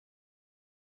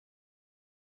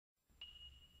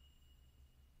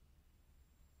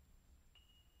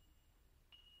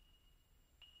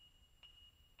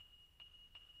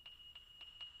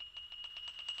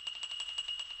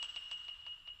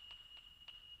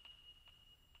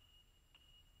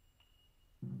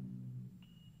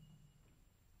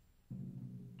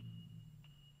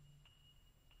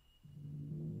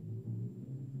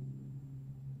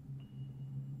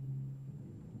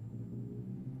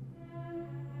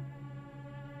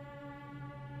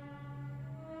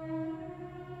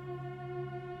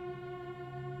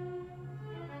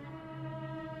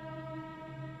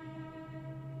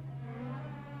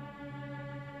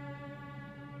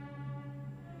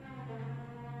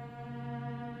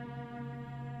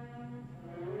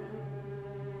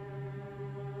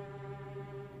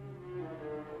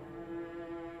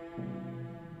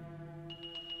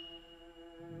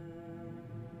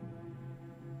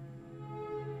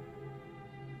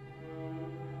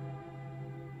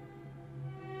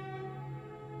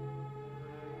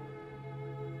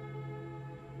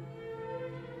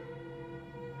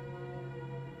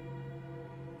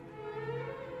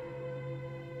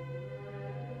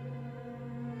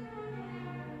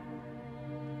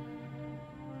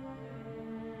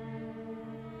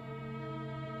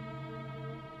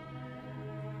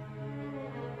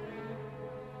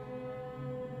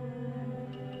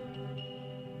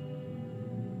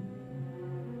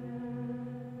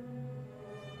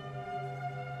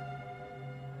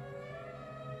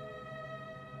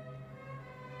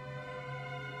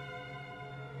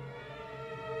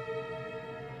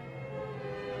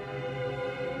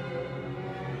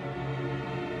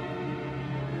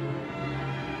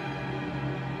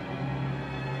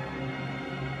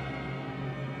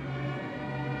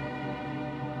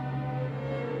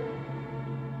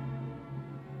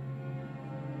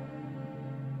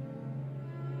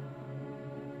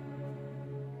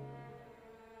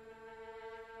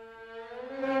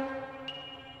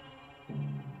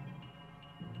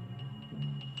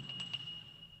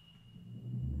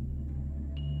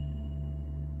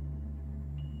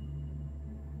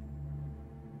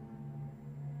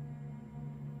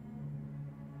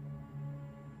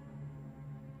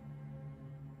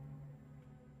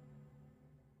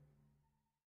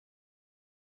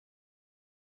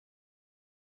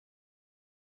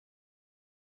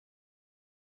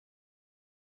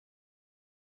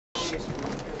Okay.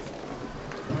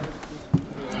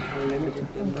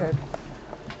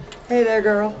 Hey there,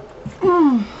 girl.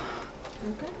 Okay.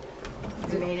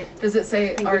 You made it. Does it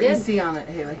say R.E.C. on it,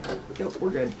 Haley? Yep,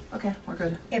 we're good. Okay, we're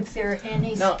good. If there are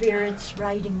any spirits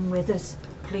riding with us,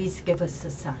 please give us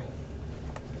a sign.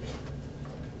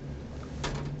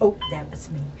 Oh, that was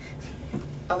me.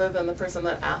 Other than the person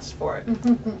that asked for it.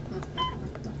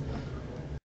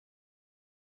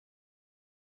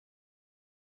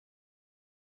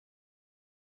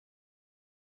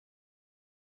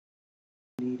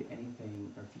 Need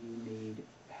anything, or if you need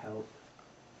help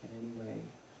in any way,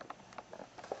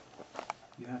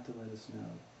 you have to let us know.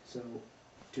 So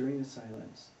during the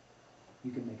silence,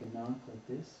 you can make a knock like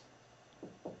this.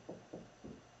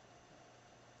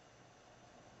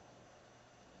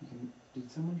 Did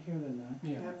someone hear the knock?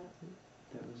 Yeah.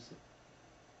 That was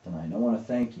tonight. I want to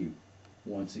thank you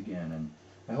once again, and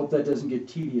I hope that doesn't get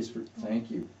tedious. For thank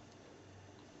you.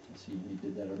 See, he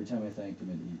did that every time I thanked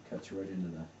him, and he cuts right into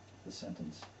the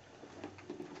sentence.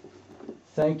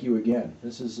 Thank you again.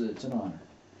 It's an honor.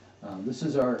 This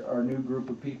is our new group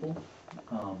of people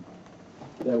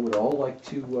that would all like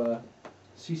to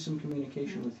see some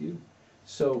communication with you.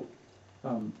 So,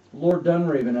 Lord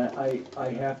Dunraven,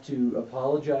 I have to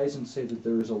apologize and say that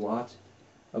there is a lot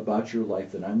about your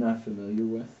life that I'm not familiar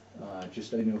with. I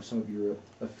know some of your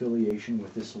affiliation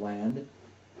with this land.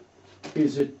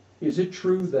 Is it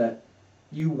true that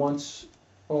you once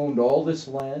owned all this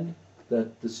land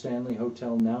that the Stanley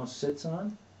Hotel now sits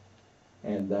on,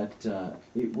 and that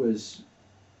it was,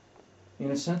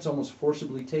 in a sense, almost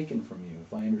forcibly taken from you,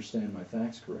 if I understand my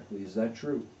facts correctly? Is that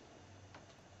true?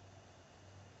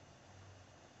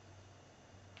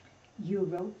 You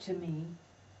wrote to me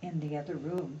in the other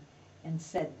room and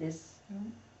said this.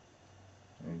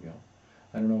 There you go.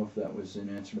 I don't know if that was in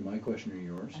answer to my question or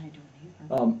yours. I don't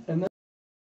either. And then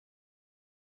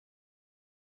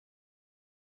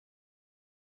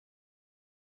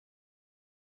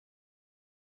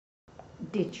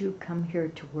Did you come here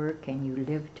to work and you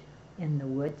lived in the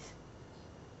woods?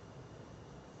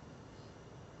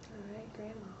 All right,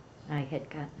 Grandma. I had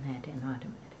gotten that in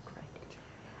automatic writing.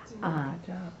 Good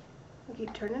job.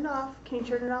 Keep turning it off. Can you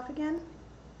turn it off again?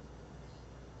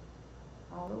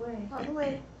 All the way. All the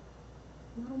way.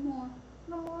 No more.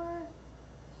 No more.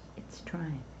 It's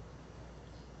trying.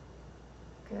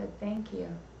 Good, thank you.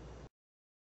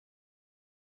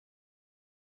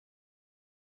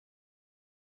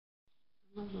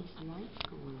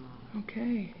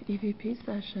 Okay, EVP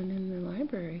session in the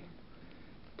library.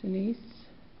 Denise,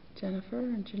 Jennifer,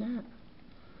 and Jeanette.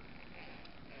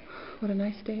 What a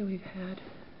nice day we've had.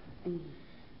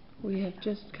 We have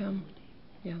just come,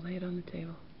 lay it on the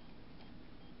table.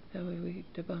 That way we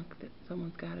debunk that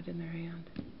someone's got it in their hand.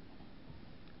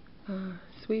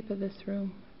 Sweep of this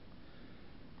room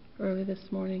early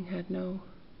this morning had no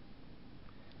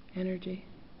energy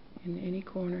in any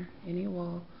corner, any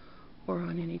wall, or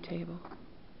on any table.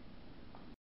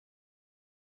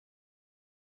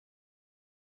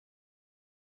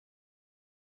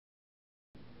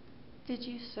 Did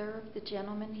you serve the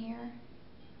gentleman here?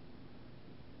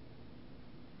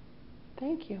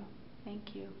 Thank you.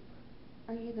 Thank you.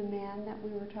 Are you the man that we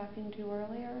were talking to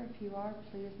earlier? If you are,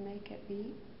 please make it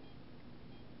beep.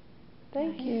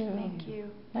 Thank you. Thank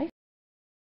you. Nice.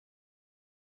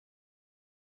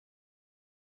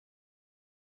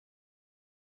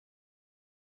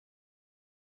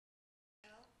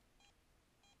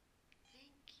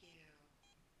 Thank you.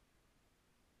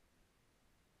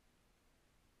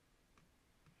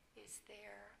 Is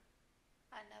there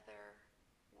another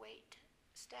wait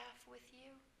staff with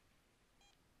you?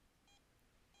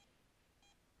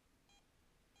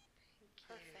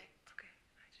 Perfect. Okay,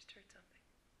 I just heard something.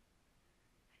 I didn't hear it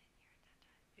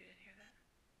that time. You didn't hear that?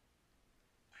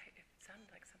 It sounded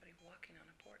like somebody walking on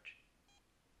a porch.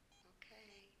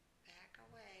 Okay, back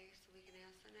away so we can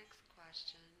ask the next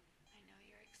question. I know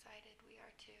you're excited. We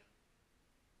are too.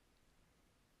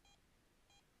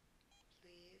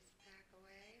 Please back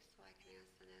away so I can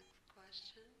ask the next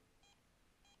question.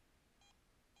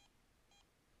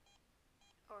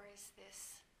 Or is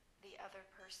this the other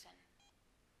person?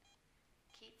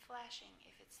 Keep flashing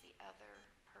if it's the other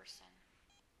person.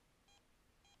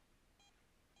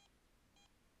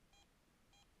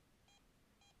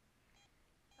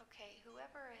 Okay,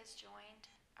 whoever has joined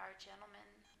our gentleman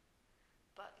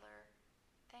butler,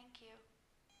 thank you.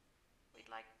 We'd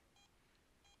like,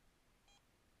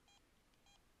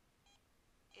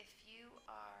 if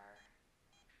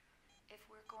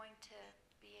we're going to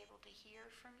be able to hear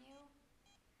from you,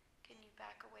 can you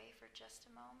back away for just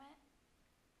a moment?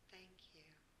 Thank you.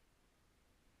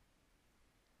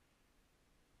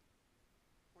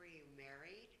 Were you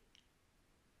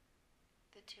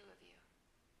two of you.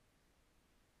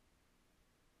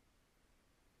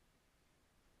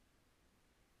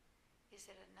 Is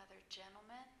it another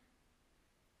gentleman?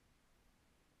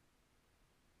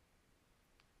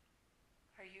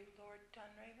 Are you Lord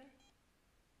Dunraven?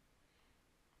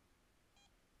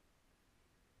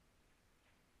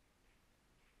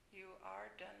 You are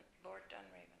Lord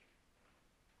Dunraven.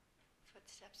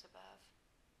 Footsteps above.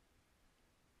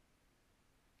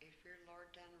 If you're Lord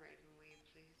Dunraven, will you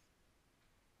please?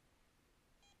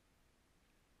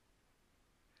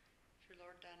 If you're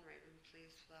Lord Dunraven,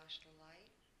 please flash the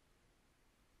light.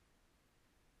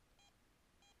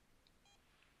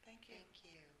 Thank you. Thank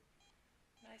you.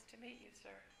 Nice to meet you,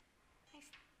 sir. Nice.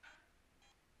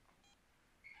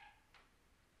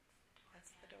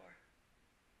 That's the door.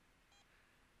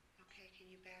 Okay, can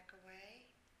you back away?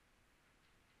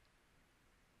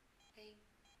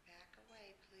 Back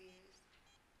away, please.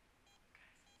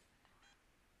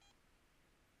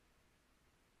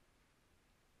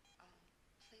 Oh,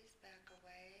 please back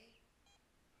away.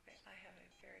 Okay, I have a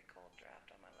very cold draft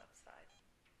on my left side.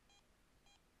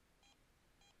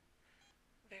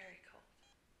 Very cold.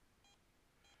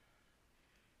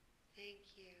 Thank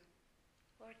you.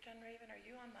 Lord Dunraven, are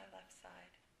you on my left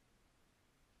side?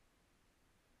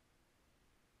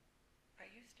 Are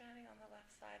you standing on the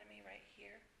left side of me right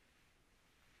here?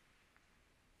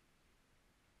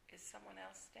 Is someone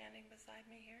else standing beside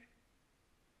me here?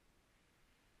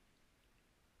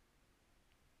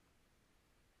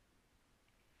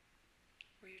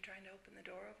 Were you trying to open the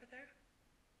door over there?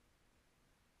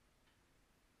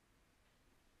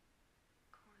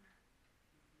 Corner.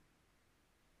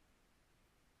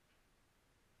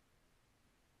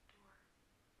 Door.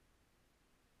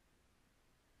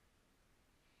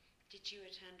 Did you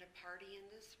attend a party in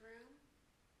this room?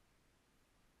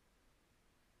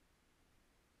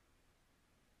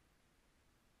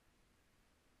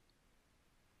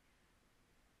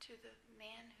 To the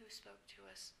man who spoke to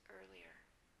us earlier,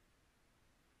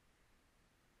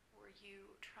 were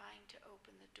you trying to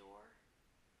open the door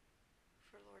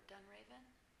for Lord Dunraven?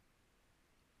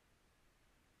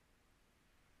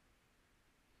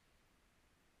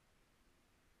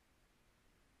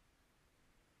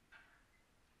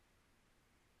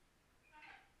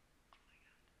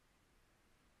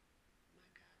 My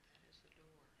God, that is the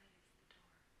door. That is the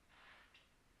door.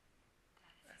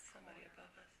 That is That's the somebody corner.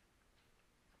 above us.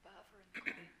 Above or in the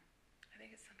corner? I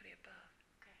think it's somebody above,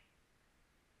 Okay.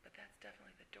 but that's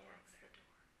definitely the door over That's there. the door.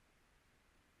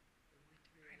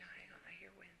 Right now, hang on, I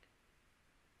hear wind.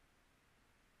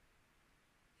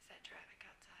 Is that traffic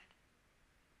outside?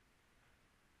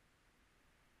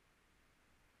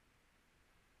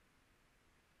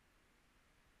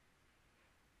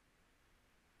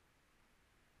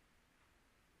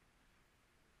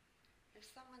 If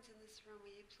someone's in this room,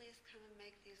 will you please come and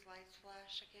make these lights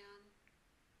flash again?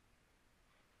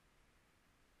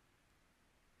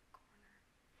 Corner.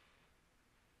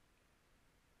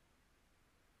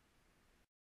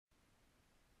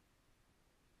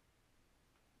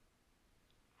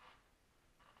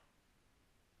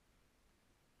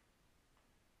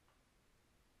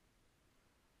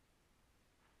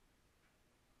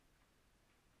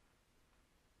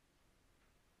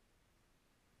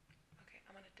 Okay,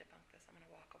 I'm going to debunk this. I'm going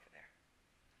to walk over there.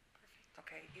 Perfect.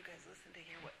 Okay, you guys listen to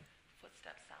hear what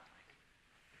footsteps sound like.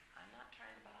 I'm not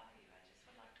trying to bother you. I just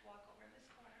would like to walk over in this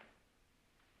corner.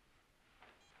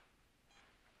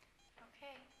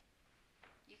 Okay.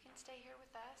 You can stay here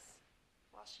with us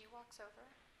while she walks over.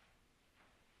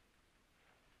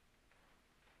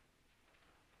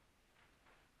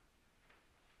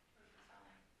 What does it sound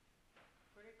like?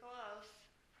 Pretty close.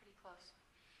 Pretty close.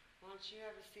 Why don't you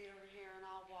have a seat over here and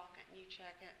I'll walk it and you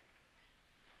check it.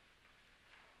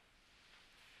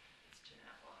 It's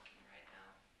Jeanette walking right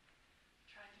now,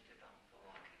 trying to debunk the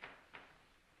walking.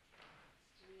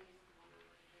 It's Denise, the one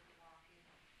over to do the walking.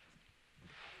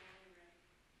 Really ready.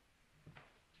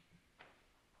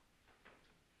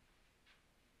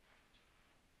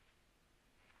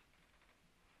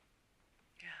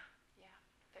 Yeah, Yeah.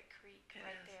 That creek it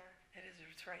right is. there. It is.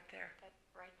 It's right there. That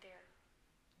right there.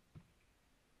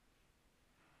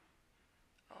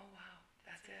 Oh, wow.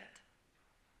 That's it.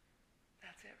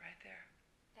 That's it right there.